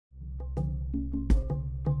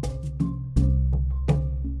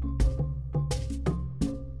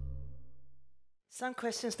Some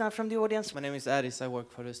questions now from the audience. My name is Aris. I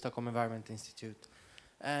work for the Stockholm Environment Institute.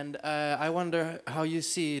 And I wonder how you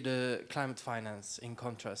see the climate finance in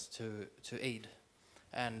contrast to aid.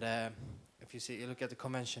 And if you look at the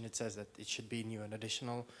convention, it says that it should be new and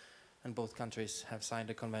additional, and both countries have signed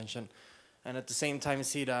the convention. And at the same time,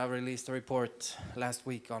 SIDA released a report last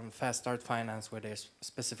week on Fast Start Finance, where they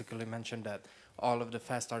specifically mentioned that all of the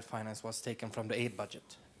Fast Start Finance was taken from the aid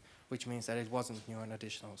budget, which means that it wasn't new and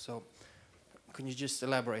additional. So can you just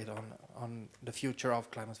elaborate on the future of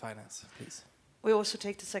climate finance, please? We also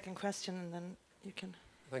take the second question, and then you can...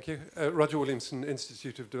 Thank you. Roger Williamson,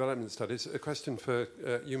 Institute of Development Studies. A question for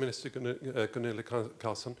you, Minister Gunilla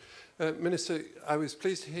Carlsson. Minister, I was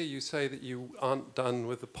pleased to hear you say that you aren't done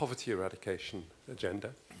with the poverty eradication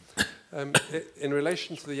agenda. In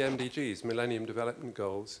relation to the MDGs, Millennium Development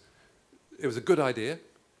Goals, it was a good idea.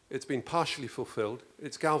 It's been partially fulfilled.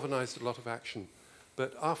 It's galvanized a lot of action.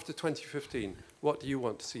 But after 2015, what do you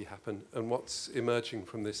want to see happen, and what's emerging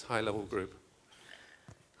from this high-level group?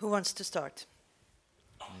 Who wants to start?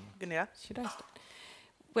 Gunilla? Should I start?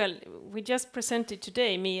 Well, we just presented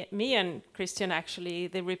today, me and Christian actually,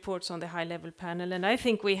 the reports on the high-level panel, and I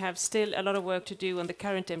think we have still a lot of work to do on the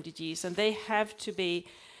current MDGs, and they have to be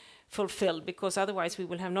fulfilled, because otherwise we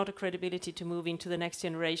will have not a credibility to move into the next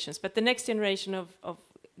generations. But the next generation of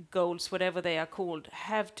goals, whatever they are called,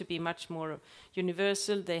 have to be much more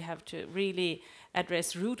universal. They have to really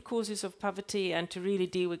address root causes of poverty and to really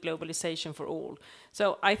deal with globalization for all.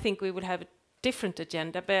 So I think we would have a different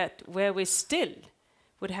agenda, but where we still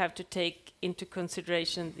would have to take into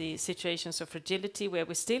consideration the situations of fragility, where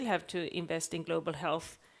we still have to invest in global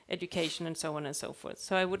health, education, and so on and so forth.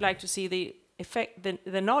 So I would like to see the effect,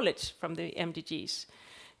 the knowledge from the MDGs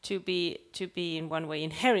to be in one way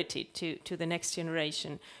inherited to the next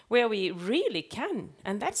generation, where we really can,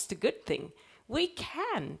 and that's the good thing, we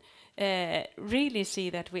can really see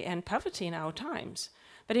that we end poverty in our times.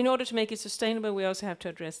 But in order to make it sustainable, we also have to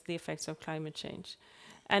address the effects of climate change.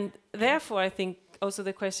 And therefore, I think also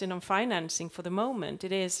the question on financing for the moment,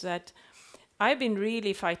 it is that I've been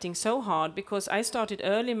really fighting so hard, because I started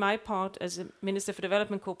early my part as a Minister for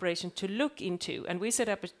Development Cooperation to look into, and we set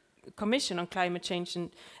up a commission on climate change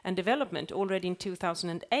and development already in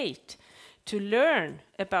 2008 to learn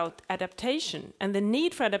about adaptation and the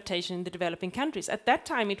need for adaptation in the developing countries. At that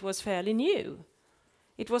time, it was fairly new.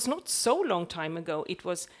 It was not so long time ago. It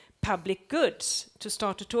was public goods to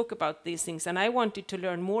start to talk about these things. And I wanted to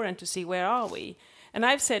learn more and to see where are we. And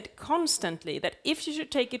I've said constantly that if you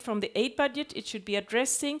should take it from the aid budget, it should be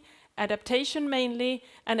addressing adaptation mainly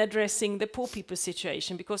and addressing the poor people's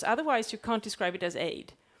situation, because otherwise you can't describe it as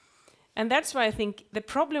aid. And that's why I think the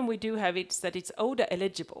problem we do have is that it's ODA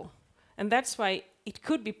eligible. And that's why it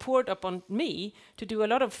could be poured upon me to do a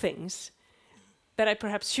lot of things that I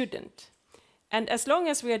perhaps shouldn't. And as long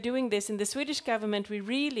as we are doing this in the Swedish government, we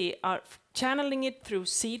really are channeling it through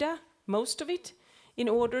SIDA, most of it, in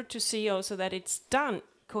order to see also that it's done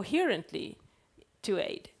coherently to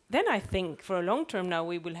aid. Then I think for a long term now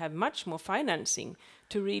we will have much more financing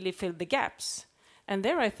to really fill the gaps. And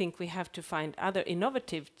there I think we have to find other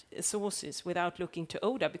innovative sources without looking to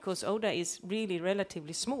ODA, because ODA is really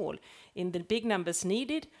relatively small in the big numbers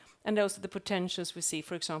needed and also the potentials we see,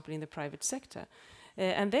 for example, in the private sector.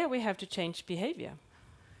 And there we have to change behavior.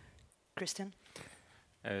 Christian?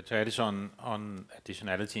 To add on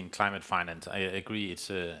additionality in climate finance, I agree it's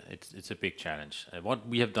a big challenge. What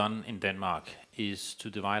we have done in Denmark is to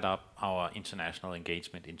divide up our international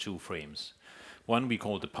engagement in two frames. One we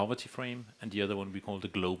call the poverty frame, and the other one we call the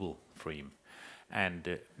global frame. And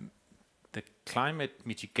the climate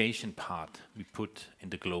mitigation part we put in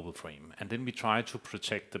the global frame, and then we try to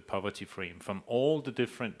protect the poverty frame from all the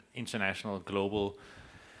different international global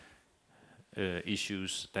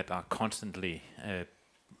issues that are constantly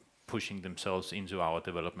pushing themselves into our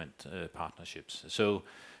development partnerships.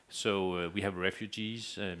 So we have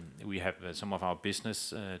refugees, we have some of our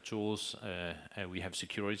business tools, we have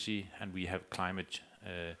security, and we have climate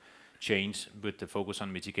change with the focus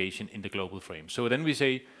on mitigation in the global frame. So then we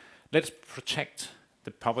say, let's protect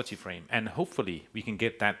the poverty frame, and hopefully we can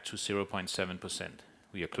get that to 0.7%.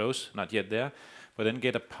 We are close, not yet there, but then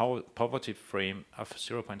get a poverty frame of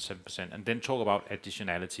 0.7%, and then talk about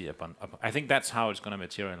additionality upon. I think that's how it's going to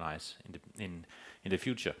materialize in the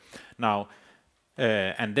future. Now,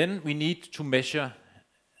 and then we need to measure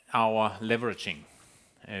our leveraging.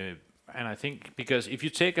 And I think, because if you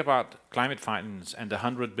take about climate finance and the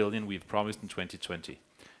 100 billion we've promised in 2020,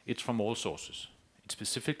 it's from all sources. It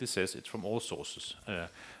specifically says it's from all sources,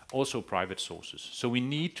 also private sources. So we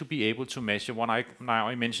need to be able to measure. Now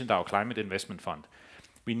I mentioned our climate investment fund.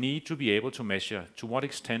 We need to be able to measure to what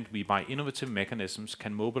extent we, by innovative mechanisms,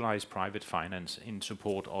 can mobilize private finance in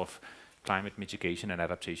support of climate mitigation and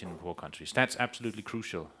adaptation in poor countries. That's absolutely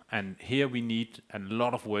crucial. And here we need a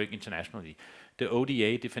lot of work internationally. The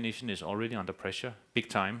ODA definition is already under pressure, big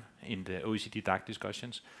time, in the OECD DAC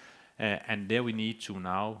discussions. And there we need to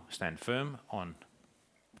now stand firm on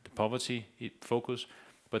the poverty focus,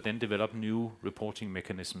 but then develop new reporting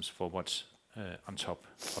mechanisms for what's on top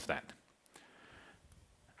of that.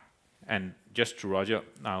 And just to Roger,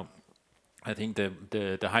 now, I think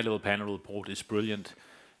the high-level panel report is brilliant,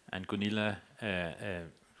 and Gunilla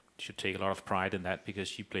should take a lot of pride in that because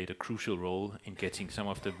she played a crucial role in getting some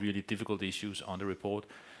of the really difficult issues on the report.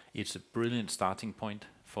 It's a brilliant starting point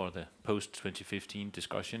for the post-2015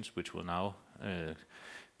 discussions, which will now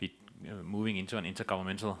be moving into an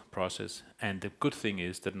intergovernmental process. And the good thing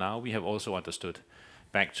is that now we have also understood,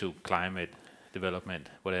 back to climate, development,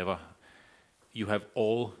 whatever, you have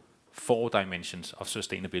all 4 dimensions of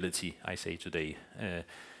sustainability, I say today,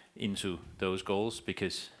 into those goals,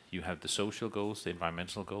 because you have the social goals, the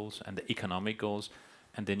environmental goals, and the economic goals,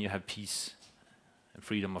 and then you have peace and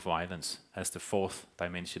freedom of violence as the 4th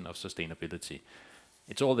dimension of sustainability.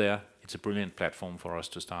 It's all there. It's a brilliant platform for us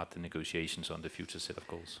to start the negotiations on the future set of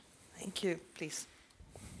goals. Thank you. Please.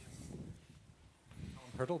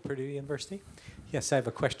 Hurdle, Purdue University. Yes, I have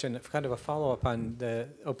a question, kind of a follow-up on the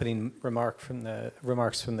opening remarks from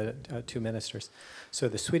the 2 ministers. So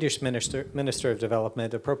the Swedish Minister of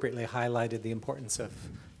Development appropriately highlighted the importance of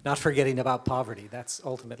not forgetting about poverty. That's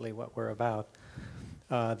ultimately what we're about.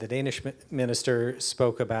 The Danish minister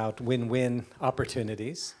spoke about win-win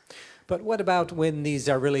opportunities. But what about when these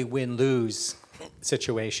are really win-lose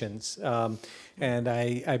situations? And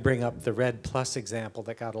I bring up the RED Plus example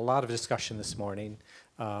that got a lot of discussion this morning.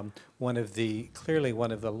 Clearly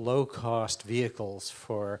one of the low-cost vehicles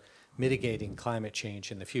for mitigating climate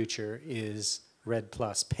change in the future is RED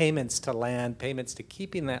Plus. Payments to land, payments to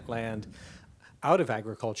keeping that land out of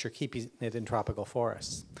agriculture, keeping it in tropical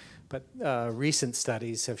forests. But recent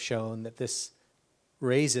studies have shown that this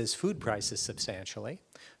raises food prices substantially.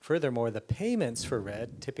 Furthermore, the payments for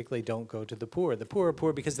RED typically don't go to the poor. The poor are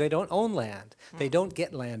poor because they don't own land. They don't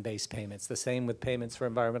get land-based payments, the same with payments for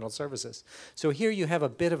environmental services. So here you have a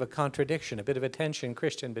bit of a contradiction, a bit of a tension,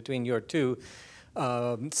 Christian, between your 2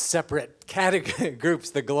 separate category groups,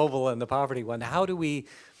 the global and the poverty one. How do we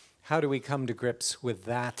come to grips with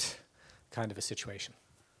that kind of a situation?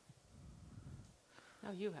 Now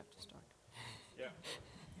you have to start.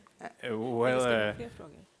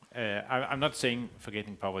 I'm not saying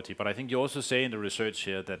forgetting poverty, but I think you also say in the research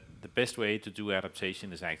here that the best way to do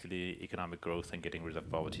adaptation is actually economic growth and getting rid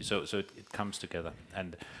of poverty. So it comes together.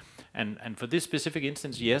 And for this specific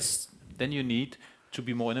instance, yes, then you need to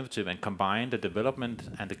be more innovative and combine the development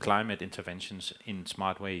and the climate interventions in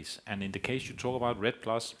smart ways. And in the case you talk about, RED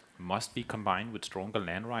Plus must be combined with stronger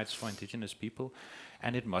land rights for indigenous people,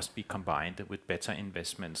 and it must be combined with better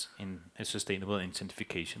investments in a sustainable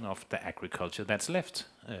intensification of the agriculture that's left.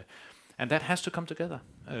 And that has to come together.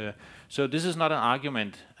 So this is not an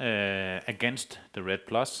argument against the RED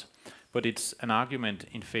Plus, but it's an argument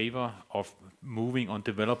in favor of moving on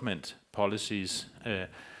development policies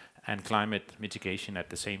and climate mitigation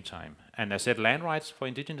at the same time. And as I said, land rights for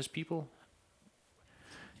indigenous people,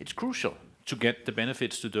 it's crucial to get the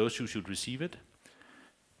benefits to those who should receive it.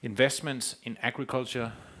 Investments in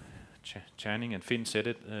agriculture, Channing and Finn said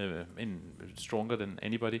it stronger than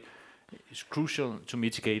anybody, is crucial to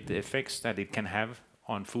mitigate the effects that it can have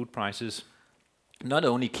on food prices, not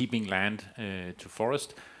only keeping land to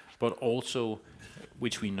forest, but also,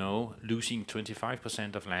 which we know, losing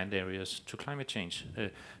 25% of land areas to climate change.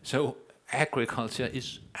 So agriculture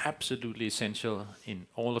is absolutely essential in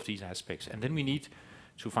all of these aspects. And then we need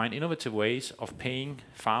to find innovative ways of paying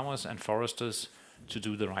farmers and foresters to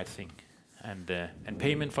do the right thing. And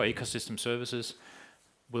payment for ecosystem services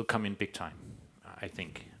will come in big time, I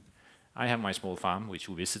think. I have my small farm, which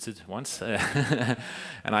we visited once,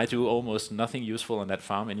 and I do almost nothing useful on that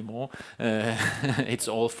farm anymore. It's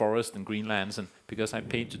all forest and greenlands, and because I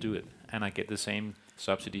paid to do it, and I get the same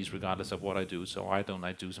subsidies regardless of what I do, so why don't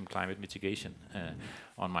I do some climate mitigation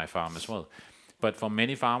on my farm as well? But for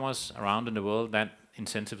many farmers around in the world, that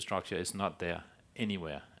incentive structure is not there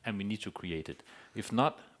anywhere, and we need to create it. If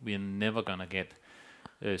not, we're never going to get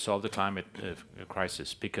solve the climate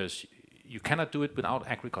crisis, because you cannot do it without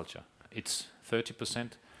agriculture. It's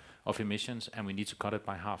 30% of emissions, and we need to cut it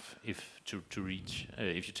by half if you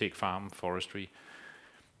take farm forestry.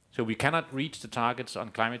 So we cannot reach the targets on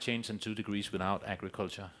climate change and 2 degrees without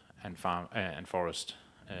agriculture and farm and forest.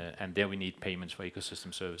 And there we need payments for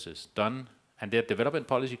ecosystem services done And their development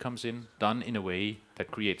policy comes in, done in a way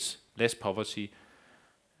that creates less poverty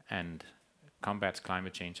and combats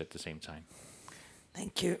climate change at the same time.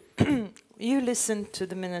 Thank you. You listened to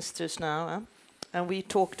the ministers now, and we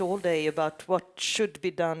talked all day about what should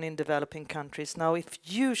be done in developing countries. Now, if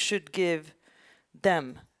you should give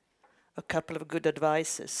them a couple of good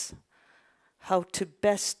advices, how to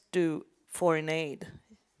best do foreign aid,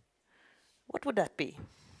 what would that be?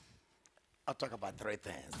 I'll talk about three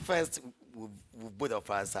things. First, both of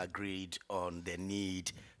us agreed on the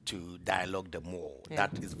need to dialogue them more. Yeah.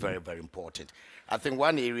 That is very, very important. I think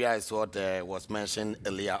one area is what was mentioned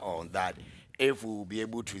earlier on, that if we will be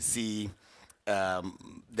able to see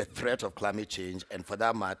the threat of climate change, and for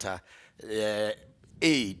that matter,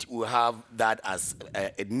 aid will have that as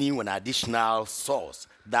a new and additional source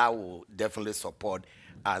that will definitely support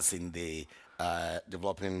us in the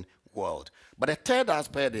developing world. But the third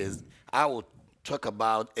aspect is I will talk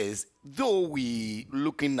about is, though we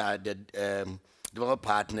looking at the development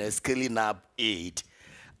partners scaling up aid,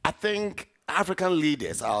 I think African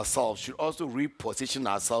leaders ourselves should also reposition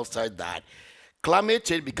ourselves such that climate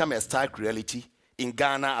change become a stark reality in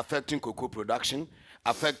Ghana, affecting cocoa production,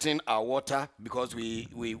 affecting our water because we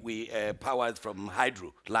power it from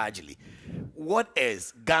hydro largely. What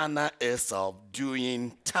is Ghana itself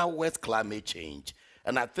doing towards climate change?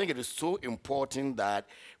 And I think it is so important that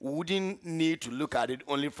we wouldn't need to look at it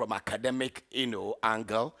only from academic,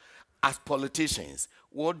 angle. As politicians,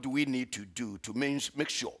 what do we need to do to make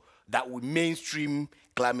sure that we mainstream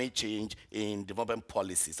climate change in development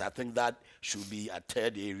policies? I think that should be a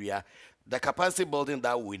third area. The capacity building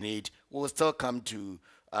that we need will still come to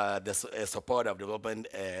the support of development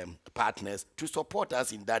partners to support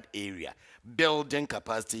us in that area, building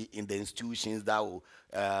capacity in the institutions that will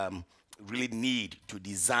really need to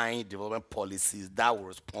design development policies that will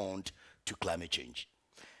respond to climate change.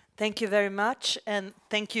 Thank you very much, and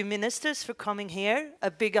thank you, ministers, for coming here.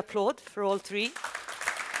 A big applaud for all three.